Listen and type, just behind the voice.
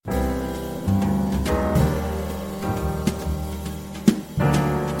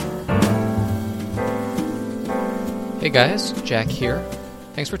Hey guys, Jack here.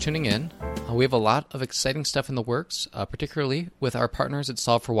 Thanks for tuning in. We have a lot of exciting stuff in the works, particularly with our partners at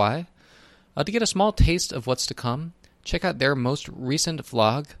Solve for Why. To get a small taste of what's to come, check out their most recent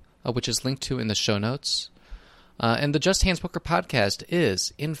vlog, which is linked to in the show notes. And the Just Hands Poker podcast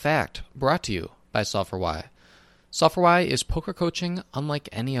is, in fact, brought to you by Solve for Why. Solve for Why is poker coaching unlike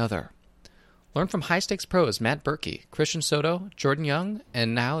any other. Learn from high-stakes pros Matt Berkey, Christian Soto, Jordan Young,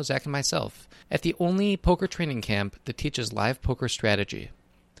 and now Zach and myself at the only poker training camp that teaches live poker strategy.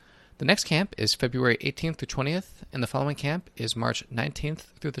 The next camp is February 18th through 20th, and the following camp is March 19th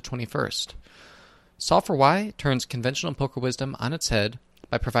through the 21st. Solve for Why turns conventional poker wisdom on its head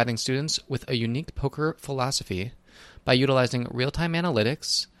by providing students with a unique poker philosophy by utilizing real-time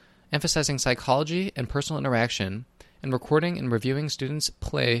analytics, emphasizing psychology and personal interaction, and recording and reviewing students'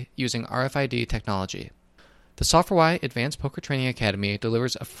 play using RFID technology. The Solve for Why Advanced Poker Training Academy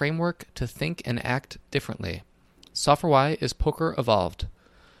delivers a framework to think and act differently. Solve for Why is poker evolved.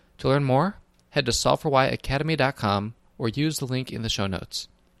 To learn more, head to solveforwhyacademy.com or use the link in the show notes.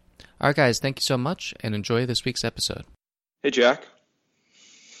 All right, guys, thank you so much, and enjoy this week's episode. Hey, Jack.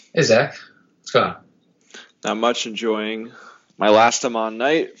 Hey, Zach. What's going on? Not much. Enjoying my last Amman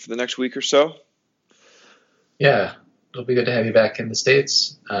night for the next week or so. Yeah, it'll be good to have you back in the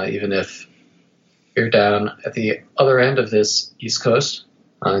States, even if you're down at the other end of this East Coast,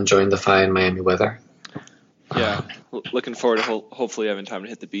 enjoying the fine Miami weather. Yeah, looking forward to hopefully having time to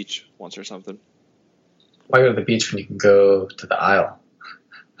hit the beach once or something. Why go to the beach when you can go to the Isle?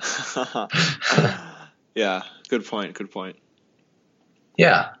 Yeah, good point.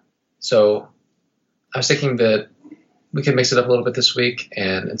 Yeah, so I was thinking that we could mix it up a little bit this week,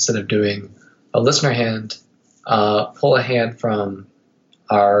 and instead of doing a listener hand, pull a hand from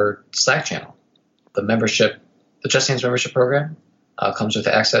our Slack channel. The Just Hands membership program comes with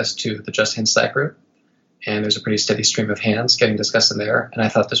access to the Just Hands Slack group, and there's a pretty steady stream of hands getting discussed in there, and I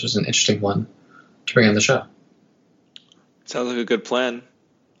thought this was an interesting one to bring on the show. Sounds like a good plan.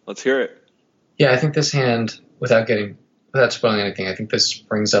 Let's hear it. Yeah, I think this hand, without spoiling anything, I think this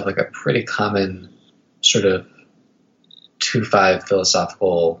brings up like a pretty common sort of 2-5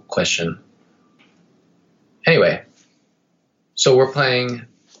 philosophical question. Anyway, so we're playing.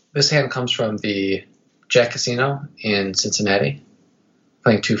 This hand comes from the Jack Casino in Cincinnati,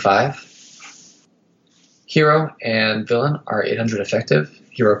 playing 2-5. Hero and villain are 800 effective.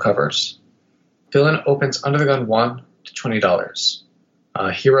 Hero covers. Villain opens under the gun 1 to $20.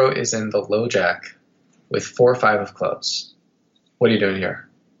 Hero is in the low jack with 4-5 of clubs. What are you doing here?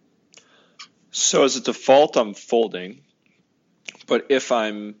 So as a default, I'm folding. But if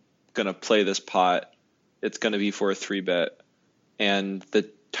I'm going to play this pot, it's going to be for a 3-bet. And the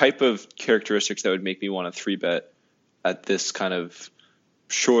type of characteristics that would make me want to 3-bet at this kind of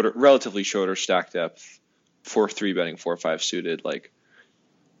relatively shorter stack depth for 3-betting 4-5 suited,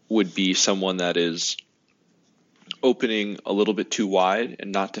 would be someone that is opening a little bit too wide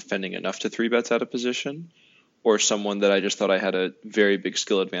and not defending enough to 3-bets out of position, or someone that I just thought I had a very big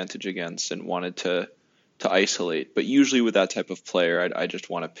skill advantage against and wanted to isolate. But usually with that type of player, I just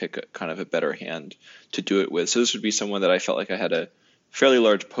want to pick a better hand to do it with. So this would be someone that I felt like I had a fairly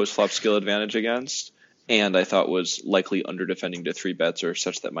large post-flop skill advantage against, and I thought was likely under-defending to 3-bets or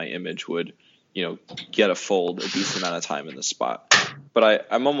such that my image would, get a fold a decent amount of time in the spot. But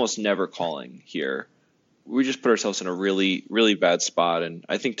I'm almost never calling here. We just put ourselves in a really, really bad spot, and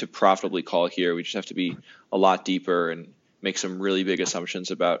I think to profitably call here, we just have to be a lot deeper and make some really big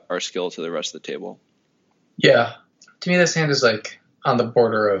assumptions about our skill to the rest of the table. Yeah. To me, this hand is on the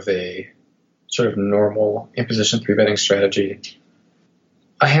border of a sort of normal in-position 3-betting strategy.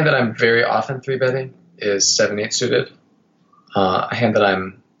 A hand that I'm very often 3-betting is 7-8 suited. A hand that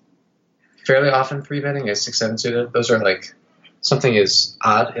I'm fairly often 3-betting is 6-7 suited. Those are something is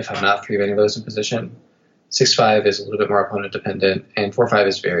odd if I'm not 3-betting those in position. 6-5 is a little bit more opponent dependent, and 4-5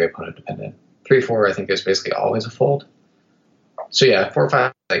 is very opponent dependent. 3-4 I think is basically always a fold. So yeah,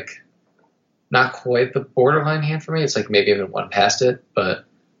 4-5 not quite the borderline hand for me. It's maybe even one past it, but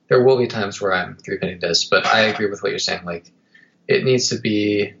there will be times where I'm 3-betting this. But I agree with what you're saying. It needs to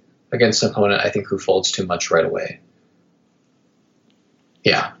be against an opponent, I think, who folds too much right away.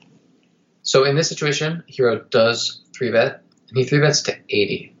 Yeah. So in this situation, Hero does 3-bet, and he 3-bets to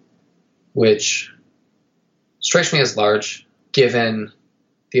 80, which strikes me as large, given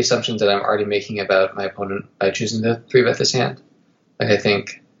the assumptions that I'm already making about my opponent by choosing to 3-bet this hand. I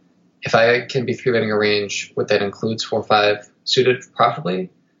think if I can be 3-betting a range that includes 4-5 suited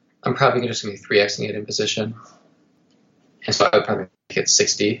profitably, I'm probably just going to be 3xing it in position. And so I would probably get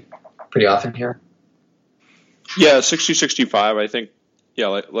 60 pretty often here. Yeah, 60, 65, I think,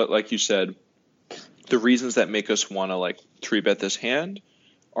 like you said, the reasons that make us want to like 3-bet this hand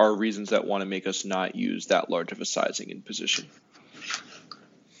are reasons that want to make us not use that large of a sizing in position.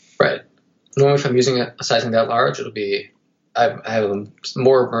 Right. Normally, if I'm using a sizing that large, it'll be I have a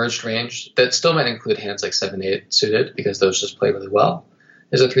more merged range that still might include hands like 7-8 suited because those just play really well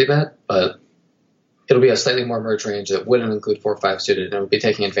as a 3-bet, but it'll be a slightly more merged range that wouldn't include 4-5 suited, and it would be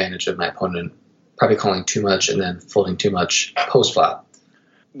taking advantage of my opponent probably calling too much and then folding too much post flop.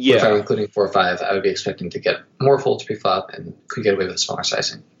 Yeah. If I were including 4-5, I would be expecting to get more folds pre-flop and could get away with smaller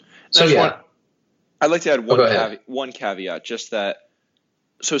sizing. So yeah, I'd like to add one caveat, just that.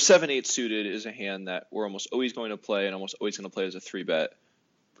 So 7-8 suited is a hand that we're almost always going to play and almost always going to play as a 3-bet.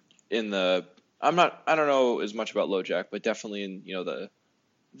 I don't know as much about low jack, but definitely in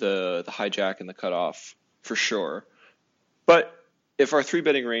the hijack and the cutoff for sure. But if our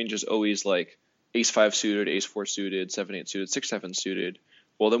 3-betting range is always like ace-5 suited, ace-4 suited, 7-8 suited, 6-7 suited,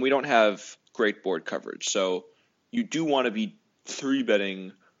 well then we don't have great board coverage. So you do want to be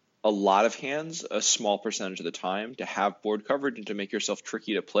 3-betting a lot of hands a small percentage of the time to have board coverage and to make yourself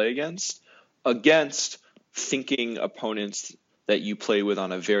tricky to play against thinking opponents that you play with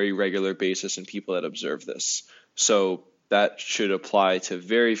on a very regular basis and people that observe this. So that should apply to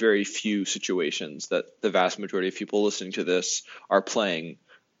very, very few situations that the vast majority of people listening to this are playing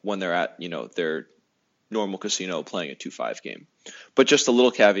when they're at, their normal casino playing a 2-5 game. But just a little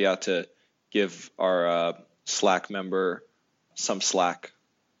caveat to give our Slack member some slack.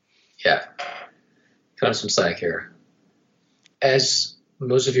 Yeah, cut him some slack here. As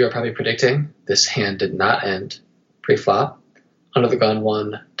most of you are probably predicting, this hand did not end pre-flop. Under the gun,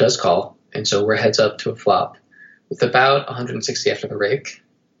 one does call, and so we're heads up to a flop with about 160 after the rake,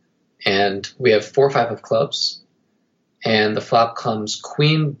 and we have 4-5 of clubs, and the flop comes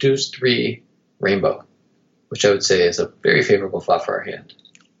queen, deuce, 3, rainbow, which I would say is a very favorable flop for our hand.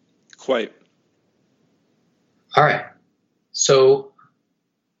 Quite. All right, so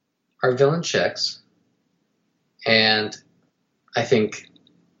our villain checks, and I think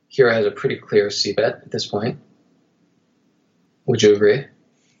Hero has a pretty clear c-bet at this point. Would you agree?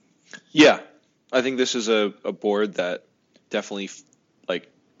 Yeah, I think this is a board that definitely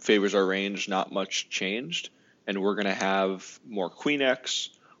favors our range, not much changed, and we're going to have more queen X,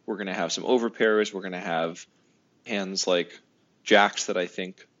 we're going to have some overpairs, we're going to have hands like jacks that I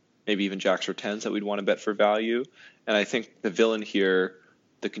think, maybe even jacks or tens that we'd want to bet for value, and I think the villain here,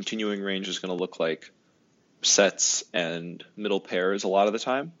 the continuing range is going to look like sets and middle pairs a lot of the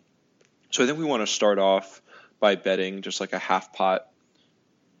time. So I think we want to start off by betting just like a half pot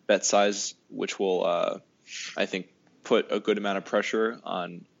bet size, which will, I think, put a good amount of pressure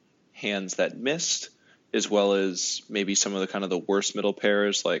on hands that missed, as well as maybe some of the kind of the worst middle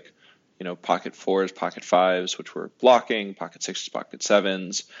pairs like, pocket 4s, pocket 5s, which we're blocking, pocket 6s, pocket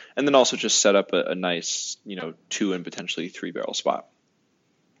 7s, and then also just set up a nice, 2 and potentially 3 barrel spot.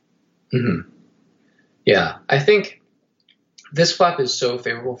 Mm-hmm. Yeah, I think this flop is so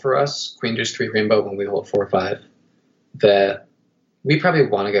favorable for us, queen deuce 3 rainbow when we hold 4-5, that we probably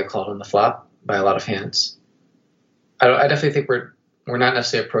want to get called on the flop by a lot of hands. I definitely think we're not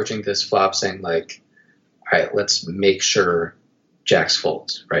necessarily approaching this flop saying like, all right, let's make sure jacks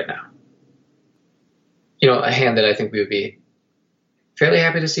folds right now. A hand that I think we would be fairly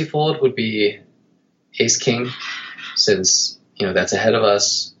happy to see fold would be ace king, since that's ahead of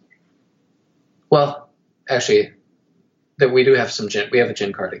us. Well, actually, that we do have we have a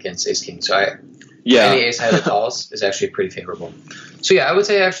gin card against ace king, so any ace high that calls is actually pretty favorable. So yeah, I would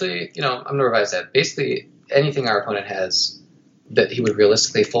say actually, I'm going to revise that. Basically, anything our opponent has that he would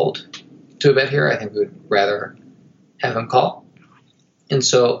realistically fold to a bet here, I think we would rather have him call. And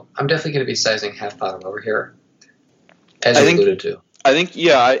so I'm definitely going to be sizing half pot over here, as you alluded to. I think,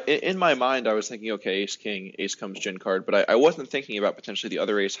 yeah, in my mind, I was thinking, okay, ace king, ace comes gin card, but I wasn't thinking about potentially the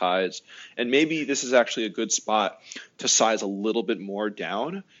other ace highs. And maybe this is actually a good spot to size a little bit more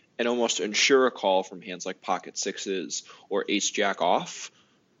down and almost ensure a call from hands like pocket 6s or ace jack off,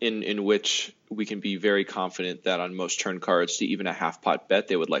 in which we can be very confident that on most turn cards to even a half pot bet,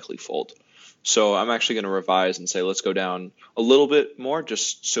 they would likely fold. So I'm actually going to revise and say, let's go down a little bit more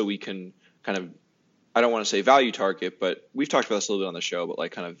just so we can kind of, I don't want to say value target, but we've talked about this a little bit on the show, but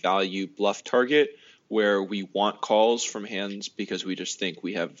like kind of value bluff target where we want calls from hands because we just think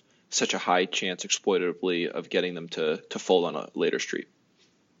we have such a high chance exploitatively of getting them to fold on a later street.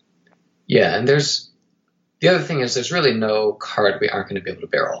 Yeah, and the other thing is there's really no card we aren't going to be able to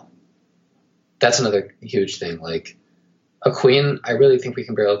barrel. That's another huge thing. Like a queen, I really think we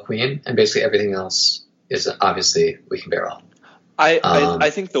can barrel a queen, and basically everything else is obviously we can barrel.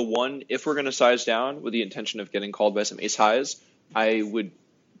 I think the one, if we're going to size down with the intention of getting called by some ace highs, I would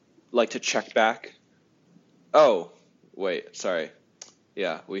like to check back Oh, wait, sorry.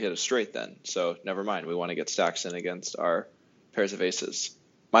 Yeah, we hit a straight then. So never mind. We want to get stacks in against our pairs of aces.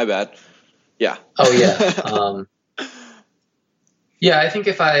 My bad. Yeah. Oh yeah. Yeah, I think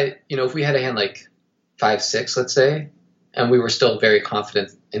if we had a hand like 5-6, let's say, and we were still very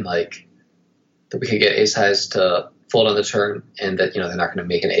confident in like that we could get ace highs to fold on the turn, and that they're not going to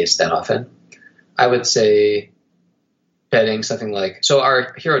make an ace that often, I would say betting something like, so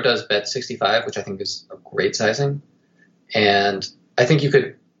our hero does bet 65, which I think is a great sizing, and I think you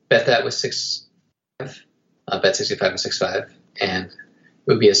could bet that with 6-5, bet 65 and 6-5, and it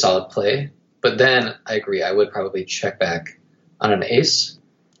would be a solid play. But then I agree, I would probably check back on an ace,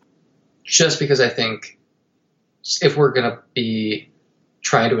 just because I think if we're going to be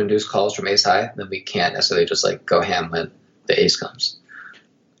trying to induce calls from ace high, then we can't necessarily just like go ham when the ace comes.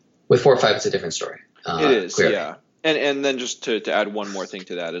 With 4-5, it's a different story. It is, clearly. yeah. And then just to add one more thing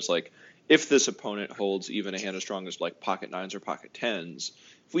to that is like, if this opponent holds even a hand as strong as like pocket nines or pocket tens,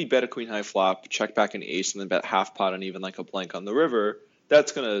 if we bet a queen high flop, check back an ace, and then bet half pot on even like a blank on the river,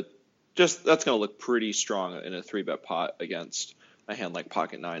 that's gonna look pretty strong in a 3-bet pot against a hand like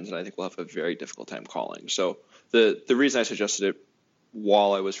pocket nines, and I think we'll have a very difficult time calling. So the reason I suggested it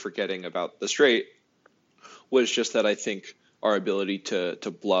while I was forgetting about the straight was just that I think our ability to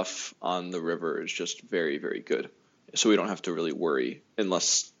bluff on the river is just very, very good. So we don't have to really worry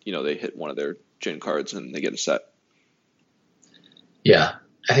unless, they hit one of their gin cards and they get a set. Yeah,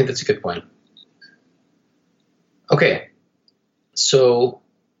 I think that's a good point. Okay, so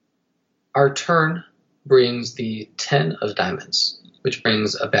our turn brings the 10 of diamonds, which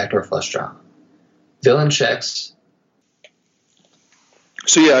brings a backdoor flush draw. Villain checks.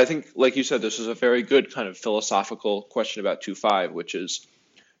 So yeah, I think, like you said, this is a very good kind of philosophical question about 2-5, which is,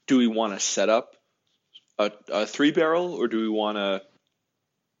 do we want to set up a 3-barrel, or do we want to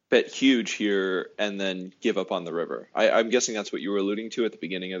bet huge here and then give up on the river? I'm guessing that's what you were alluding to at the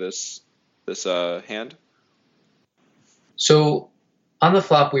beginning of this hand. So on the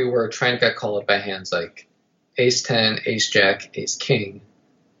flop, we were trying to get called by hands like ace 10, ace jack, ace king.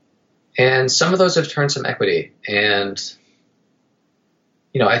 And some of those have turned some equity. And,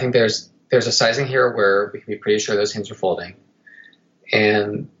 I think there's a sizing here where we can be pretty sure those hands are folding.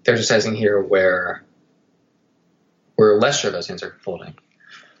 And there's a sizing here where we're less sure those hands are folding.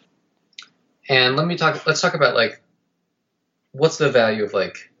 And let's talk about like, what's the value of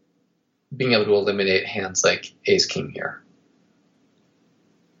like being able to eliminate hands like ace king here?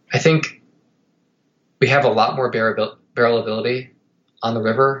 I think we have a lot more barrelability on the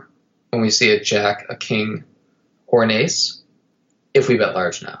river when we see a jack, a king, or an ace if we bet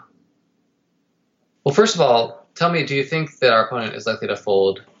large now. Well, first of all, tell me, do you think that our opponent is likely to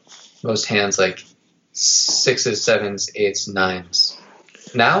fold most hands like 6s, 7s, 8s, 9s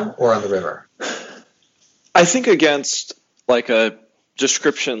now or on the river? I think against like a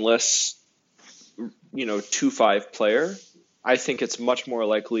description-less, 2-5 player, I think it's much more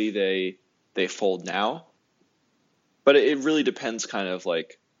likely they fold now. But it really depends, kind of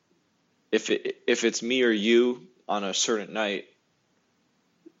like if it's me or you on a certain night,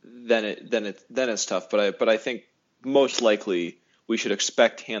 then it's tough. But I think most likely we should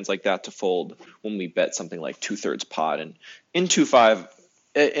expect hands like that to fold when we bet something like 2/3 pot. And in 2-5,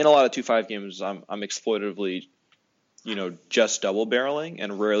 in a lot of 2-5 games, I'm exploitatively, just double barreling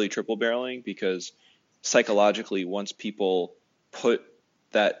and rarely triple barreling, because psychologically, once people put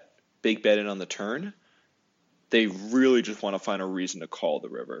that big bet in on the turn, they really just want to find a reason to call the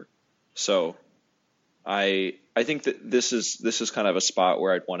river. So I think that this is kind of a spot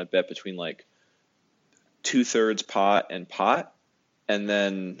where I'd want to bet between like 2/3 pot, and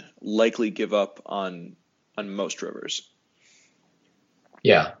then likely give up on most rivers.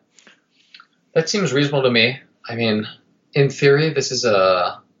 Yeah, that seems reasonable to me. I mean, in theory, this is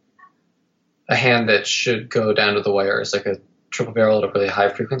a hand that should go down to the wire as like a triple barrel at a really high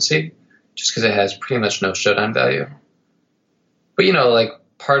frequency, just because it has pretty much no showdown value. But like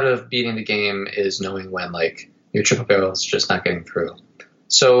part of beating the game is knowing when like your triple barrel is just not getting through.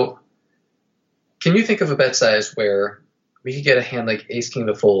 So can you think of a bet size where we could get a hand like ace king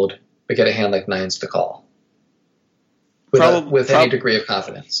to fold, but get a hand like nines to call with any degree of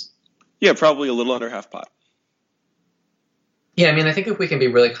confidence? Yeah, probably a little under half pot. Yeah, I mean, I think if we can be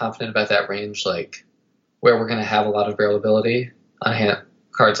really confident about that range, like where we're going to have a lot of barrelability on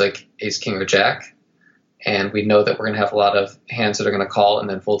cards like ace king or jack, and we know that we're going to have a lot of hands that are going to call and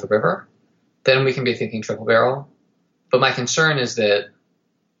then fold the river, then we can be thinking triple barrel. But my concern is that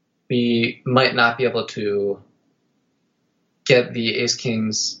we might not be able to get the ace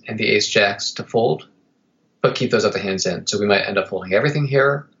kings and the ace jacks to fold, but keep those other hands in. So we might end up folding everything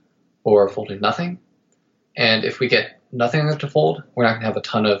here or folding nothing. And if we get nothing to fold, we're not going to have a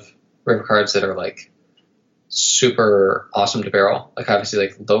ton of river cards that are like super awesome to barrel. Like obviously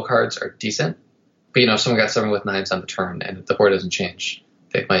like low cards are decent, but if someone got stubborn with 9s on the turn and the board doesn't change,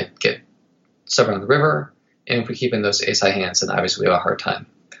 they might get stubborn on the river. And if we keep in those ace high hands, then obviously we have a hard time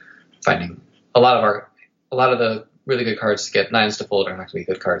finding a lot of the really good cards to get 9s to fold are not going to be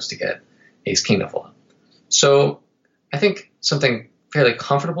good cards to get ace king to fold. So I think something fairly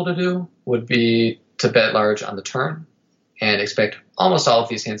comfortable to do would be to bet large on the turn and expect almost all of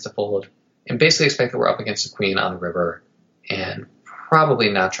these hands to fold, and basically expect that we're up against the queen on the river and probably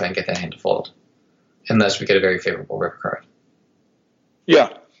not try and get that hand to fold unless we get a very favorable river card.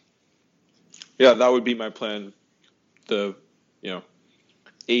 Yeah, that would be my plan. The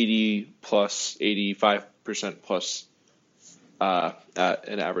 80 plus 85% plus at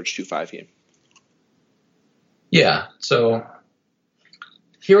an average 2-5 game. Yeah, so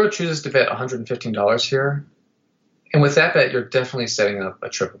Hero chooses to bet $115 here. And with that bet, you're definitely setting up a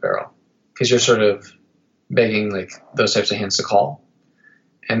triple barrel because you're sort of begging like those types of hands to call.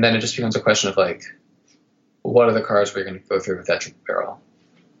 And then it just becomes a question of like, what are the cards we're going to go through with that triple barrel?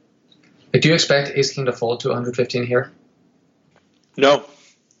 Like, do you expect ace king to fold to 115 here? No.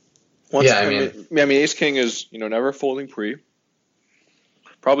 I mean, ace king is never folding pre.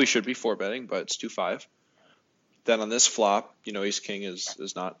 Probably should be 4-betting, but it's 2-5. Then on this flop, ace king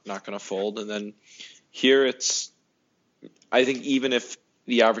is not going to fold, and then here I think even if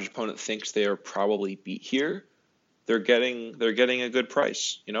the average opponent thinks they are probably beat here, they're getting a good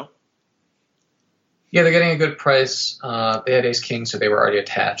price. Yeah, they're getting a good price. They had ace king, so they were already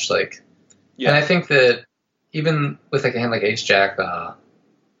attached. And I think that even with like a hand like ace jack,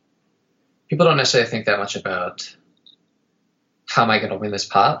 people don't necessarily think that much about how am I going to win this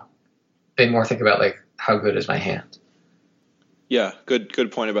pot. They more think about like how good is my hand. Yeah,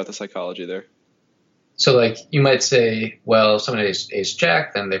 good point about the psychology there. So like you might say, well, if someone had ace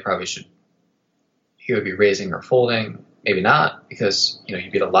jack, then he would be raising or folding. Maybe not, because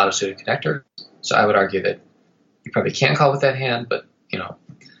you beat a lot of suited connectors. So I would argue that you probably can call with that hand, but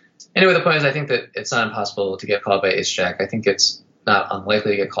Anyway, the point is I think that it's not impossible to get called by ace jack. I think it's not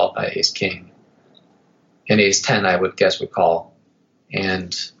unlikely to get called by ace king. And ace 10, I would guess, would call.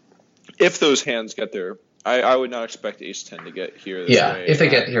 And if those hands get there, I would not expect ace 10 to get here this way. If they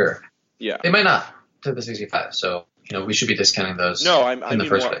get here. Yeah. They might not to the 65. So, we should be discounting those in the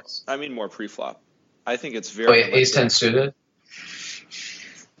first place. I mean more pre-flop. I think it's very ace 10 suited?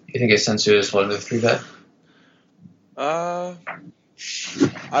 You think ace 10 suited is one of the 3-bet?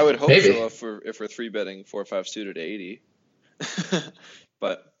 I would hope Maybe. so if we're 3-betting 4-5 suited to 80.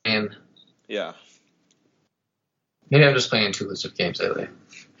 But yeah. Maybe I'm just playing too loose of games lately.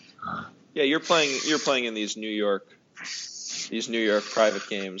 Yeah, you're playing in these New York private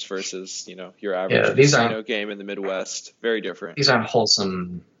games versus your average casino game in the Midwest. Very different. These aren't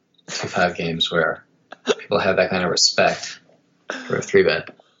wholesome 2-5 games where people have that kind of respect for a 3-bet.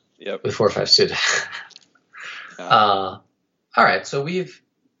 Yep. With 4-5 suited. All right, so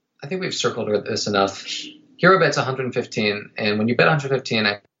I think we've circled this enough. Hero bets 115, and when you bet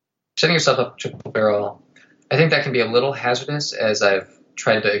 115, setting yourself up triple barrel, I think that can be a little hazardous, as I've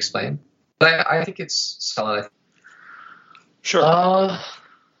tried to explain. But I think it's solid. Sure. All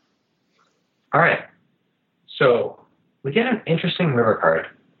right. So we get an interesting river card.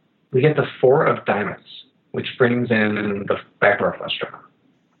 We get the 4 of diamonds, which brings in the backdoor flush draw,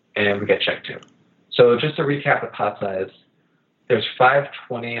 and we get check 2. So just to recap the pot size, there's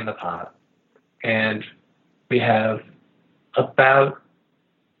 520 in the pot, and we have about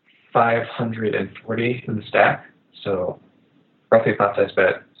 540 in the stack. So roughly a pot size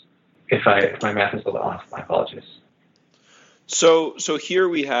bet. If my math is a little off, my apologies. So here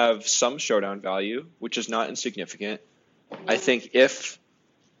we have some showdown value, which is not insignificant. I think if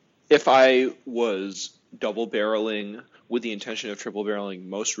I was double barreling with the intention of triple barreling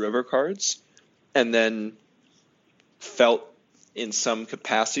most river cards, and then felt in some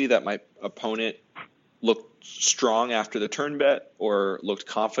capacity that my opponent looked strong after the turn bet or looked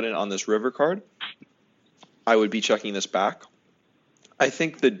confident on this river card, I would be checking this back. I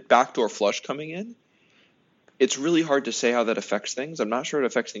think the backdoor flush coming in, it's really hard to say how that affects things. I'm not sure it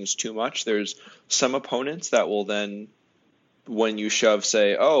affects things too much. There's some opponents that will then, when you shove,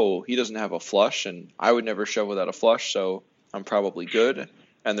 say, oh, he doesn't have a flush, and I would never shove without a flush, so I'm probably good.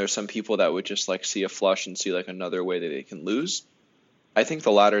 And there's some people that would just see a flush and see another way that they can lose. I think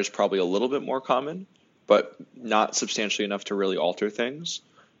the latter is probably a little bit more common, but not substantially enough to really alter things.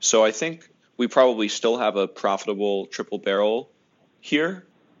 So I think we probably still have a profitable triple barrel here,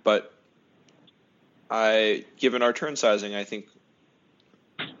 but given our turn sizing, I think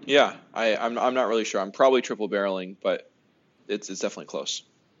Yeah, I'm not really sure. I'm probably triple barreling, but it's definitely close.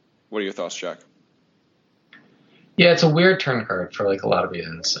 What are your thoughts, Jack? Yeah, it's a weird turn card for like a lot of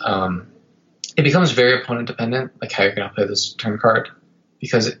reasons. It becomes very opponent dependent, like how you're going to play this turn card,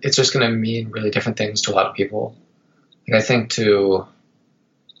 because it's just going to mean really different things to a lot of people. Like I think to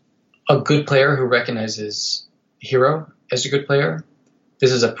a good player who recognizes Hero as a good player,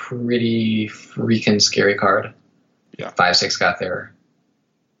 this is a pretty freaking scary card. Yeah. 5-6 got there.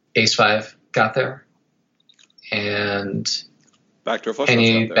 Ace-5 got there. And Backdoor flush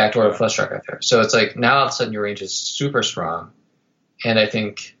any draws backdoor flush draw got there. So it's like now all of a sudden your range is super strong. And I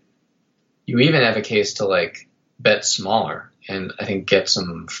think you even have a case to like bet smaller and I think get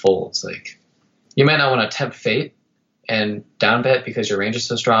some folds. Like you might not want to tempt fate and down bet because your range is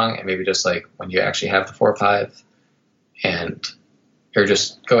so strong, and maybe just like when you actually have the 4-5 and you're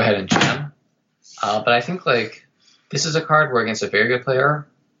just go ahead and jam. But I think like this is a card where against a very good player,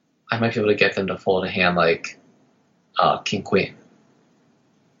 I might be able to get them to fold a hand like King Queen.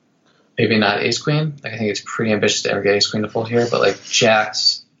 Maybe not Ace Queen. Like I think it's pretty ambitious to ever get Ace Queen to fold here, but like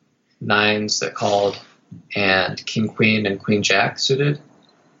Jacks, 9s that called, and King Queen and Queen Jack suited.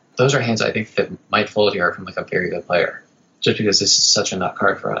 Those are hands I think that might fold here from like a very good player, just because this is such a nut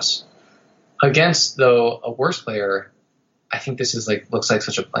card for us. Against though a worse player, I think this is like looks like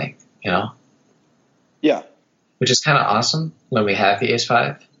such a blank, you know? Yeah. Which is kind of awesome when we have the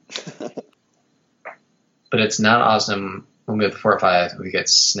Ace-5, but it's not awesome when we have the 4-5 and we get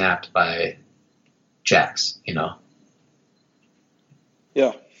snapped by Jacks, you know?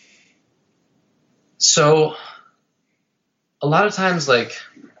 Yeah. So a lot of times, like,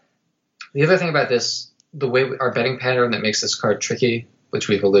 the other thing about this, the way our betting pattern that makes this card tricky, which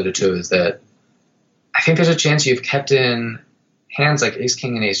we've alluded to, is that I think there's a chance you've kept in hands like Ace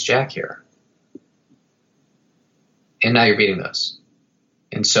King and Ace Jack here. And now you're beating those.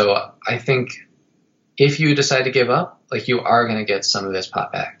 And so I think if you decide to give up, like you are going to get some of this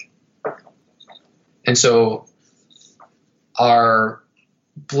pot back. And so our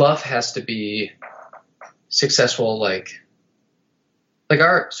bluff has to be successful,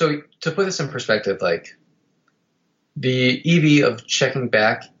 so to put this in perspective, like the EV of checking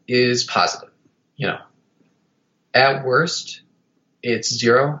back is positive, you know. At worst, it's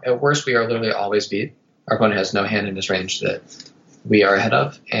 0. At worst, we are literally always beat. Our opponent has no hand in his range that we are ahead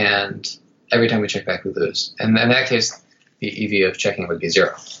of, and every time we check back, we lose. And in that case, the EV of checking would be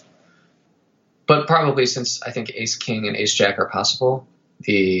 0. But probably since I think Ace King and Ace Jack are possible,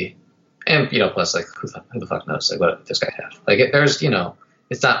 plus like who the fuck knows like what this guy have. Like there's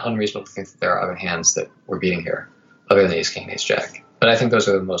it's not unreasonable to think that there are other hands that we're beating here other than Ace King and Ace Jack. But I think those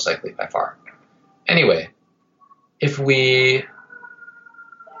are the most likely by far. Anyway, if we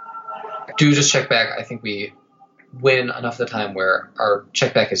do just check back, I think we win enough of the time where our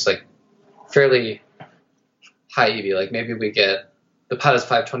check back is like fairly high EV. Like maybe we get, the pot is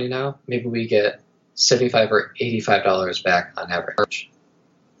 520 now, maybe we get $75 or $85 back on average.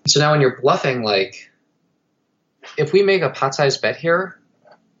 So now when you're bluffing, like if we make a pot size bet here,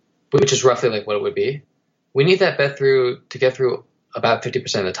 which is roughly like what it would be, we need that bet to get through about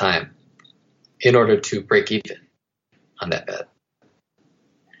 50% of the time in order to break even on that bet.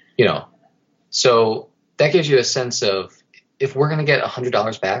 So that gives you a sense of if we're going to get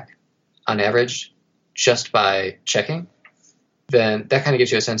 $100 back on average just by checking, then that kind of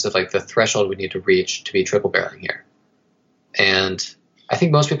gives you a sense of like the threshold we need to reach to be triple barreling here. And I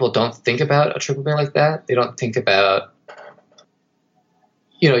think most people don't think about a triple barrel like that. They don't think about,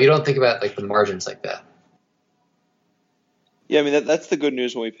 you don't think about like the margins like that. Yeah, I mean, that's the good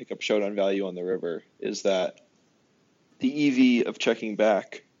news when we pick up showdown value on the river, is that the EV of checking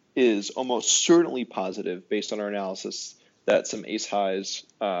back is almost certainly positive based on our analysis that some ace highs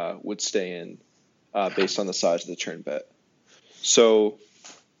would stay in based on the size of the turn bet. So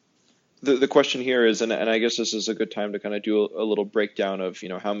the question here is, and I guess this is a good time to kind of do a little breakdown of,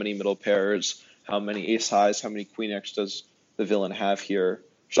 how many middle pairs, how many ace highs, how many queen X does the villain have here.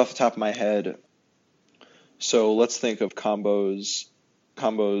 Just off the top of my head. So let's think of combos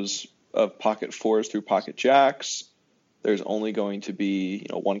of pocket 4s through pocket jacks. There's only going to be,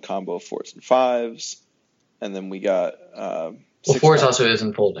 one combo of 4s and 5s. And then we got... 4s also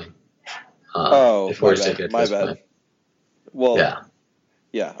isn't folding. My bad. Well,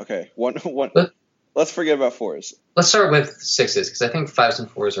 yeah, okay. One. Let's forget about 4s. Let's start with 6s, because I think 5s and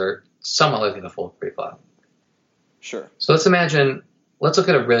 4s are somewhat likely to fold pre-flop. Sure. So let's look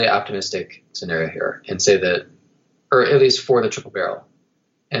at a really optimistic scenario here and say that, or at least for the triple barrel,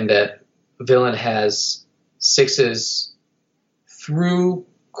 and that villain has 6s through,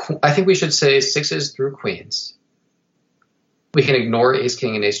 I think we should say 6s through queens, we can ignore ace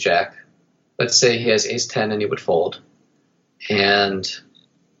king and ace jack. Let's say he has ace 10 and he would fold. And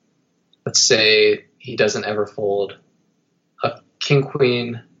let's say he doesn't ever fold a king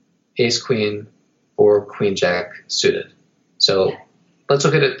queen, ace queen, or queen jack suited. So let's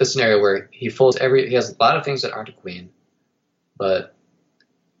look at the scenario where he folds he has a lot of things that aren't a queen, but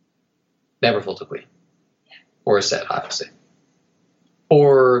never folds a queen. Or a set, obviously.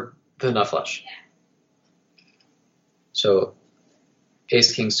 Or the nut flush. So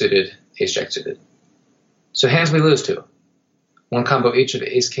ace king suited, ace jack suited. So hands we lose to. One combo each of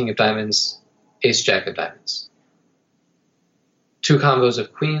ace king of diamonds, ace jack of diamonds. Two combos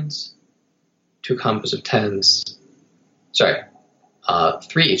of queens, two combos of tens. Sorry,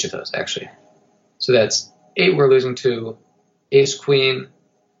 three each of those, actually. So that's 8 we're losing to. Ace queen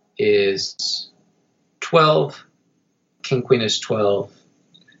is 12, king queen is 12,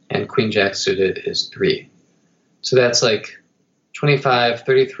 and queen jack suited is 3. So that's like 25,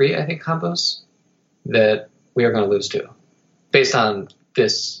 33, I think, combos that we are going to lose to based on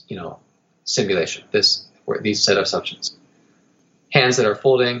this, simulation, these set of assumptions. Hands that are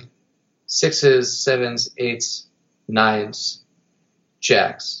folding, 6s, 7s, 8s, 9s,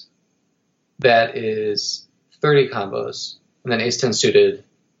 jacks. That is 30 combos. And then ace 10 suited,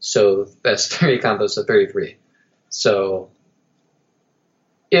 so that's 30 combos, so 33. So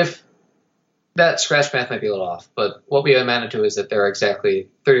if that scratch math might be a little off, but what we amounted to is that there are exactly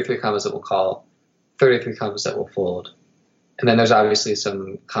 33 combos that we'll call, 33 combos that will fold. And then there's obviously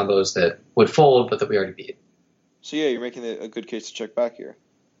some combos that would fold, but that we already beat. So yeah, you're making a good case to check back here.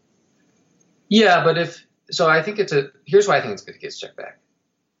 Yeah, but I think here's why I think it's a good case to check back.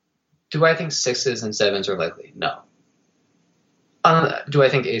 Do I think 6s and 7s are likely? No. Do I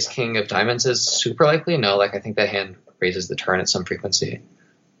think ace king of diamonds is super likely? No, I think that hand raises the turn at some frequency.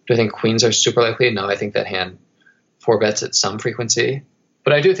 Do I think queens are super likely? No, I think that hand 4-bets at some frequency.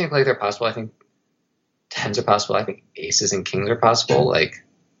 But I do think they're possible. I think tens are possible. I think aces and kings are possible. I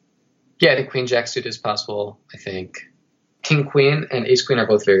think queen jack suited is possible. I think king queen and ace queen are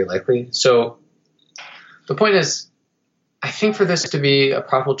both very likely. So the point is, I think for this to be a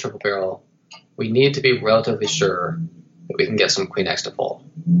profitable triple barrel, we need to be relatively sure that we can get some queen X to fold.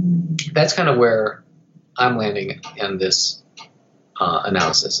 That's kind of where I'm landing in this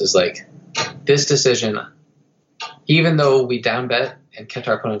analysis, is this decision, even though we down bet and kept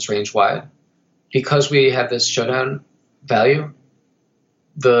our opponent's range wide, because we have this showdown value,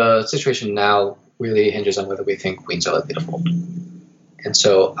 the situation now really hinges on whether we think queens are likely to fold. And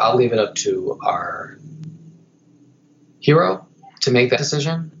so I'll leave it up to our hero to make that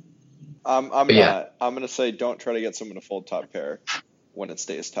decision. I'm not. I'm going to say don't try to get someone to fold top pair when it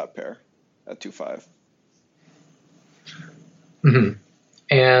stays top pair at 2-5. Mm-hmm.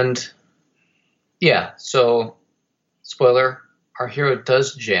 And yeah, so spoiler, our hero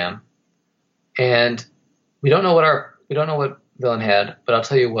does jam, and we don't know what villain had, but I'll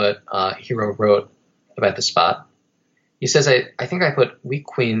tell you what hero wrote about the spot. He says, I think I put weak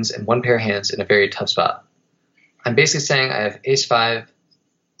queens and one pair of hands in a very tough spot. I'm basically saying I have ace 5,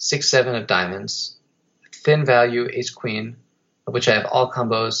 6, 7 of diamonds, thin value ace queen, of which I have all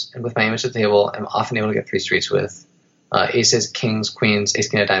combos, and with my image at the table, I'm often able to get 3 streets with aces, kings, queens, ace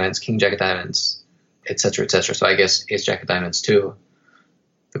king of diamonds, king jack of diamonds, etc., etc. So I guess ace jack of diamonds too.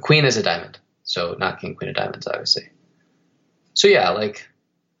 The queen is a diamond, so not king queen of diamonds, obviously. So yeah,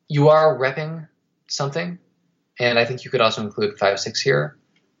 you are repping something, and I think you could also include 5, 6 here.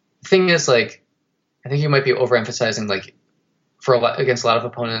 The thing is, I think you might be overemphasizing, against a lot of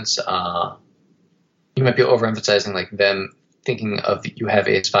opponents, you might be overemphasizing, them thinking of you have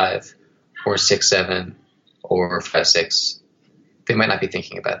ace 5 or 6, 7 or 5, 6. They might not be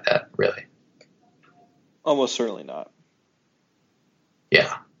thinking about that, really. Almost certainly not.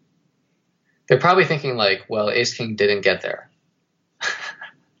 Yeah. They're probably thinking, well, ace king didn't get there.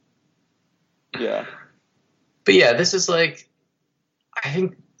 Yeah. But yeah, this is I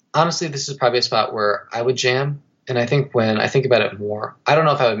think, honestly, this is probably a spot where I would jam. And I think when I think about it more, I don't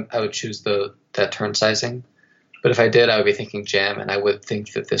know if I would choose that turn sizing. But if I did, I would be thinking jam, and I would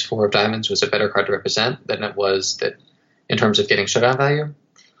think that this 4 of diamonds was a better card to represent than it was that in terms of getting showdown value.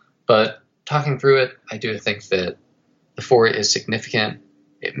 But talking through it, I do think that the 4 is significant.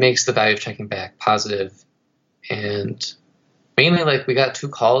 It makes the value of checking back positive. And mainly, we got 2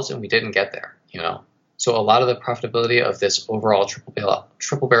 calls and we didn't get there, So a lot of the profitability of this overall triple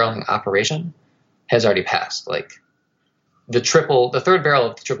barreling operation has already passed. The third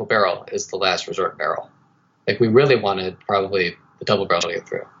barrel of the triple barrel is the last resort barrel. We really wanted probably the double barrel to get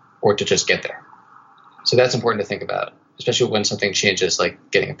through, or to just get there. So that's important to think about, especially when something changes, like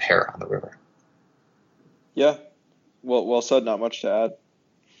getting a pair on the river. Yeah. Well said. Not much to add.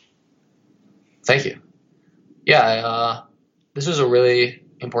 Thank you. Yeah, this was a really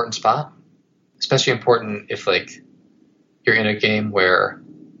important spot, especially important if like you're in a game where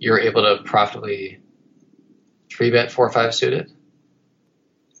you're able to profitably 3-bet 4-5 suited.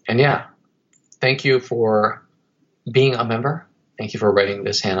 And yeah, thank you for being a member. Thank you for writing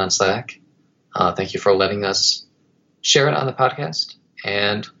this hand on Slack. Thank you for letting us share it on the podcast.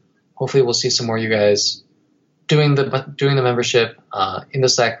 And hopefully we'll see some more of you guys doing the membership in the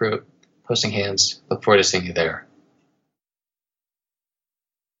Slack group, posting hands. Look forward to seeing you there.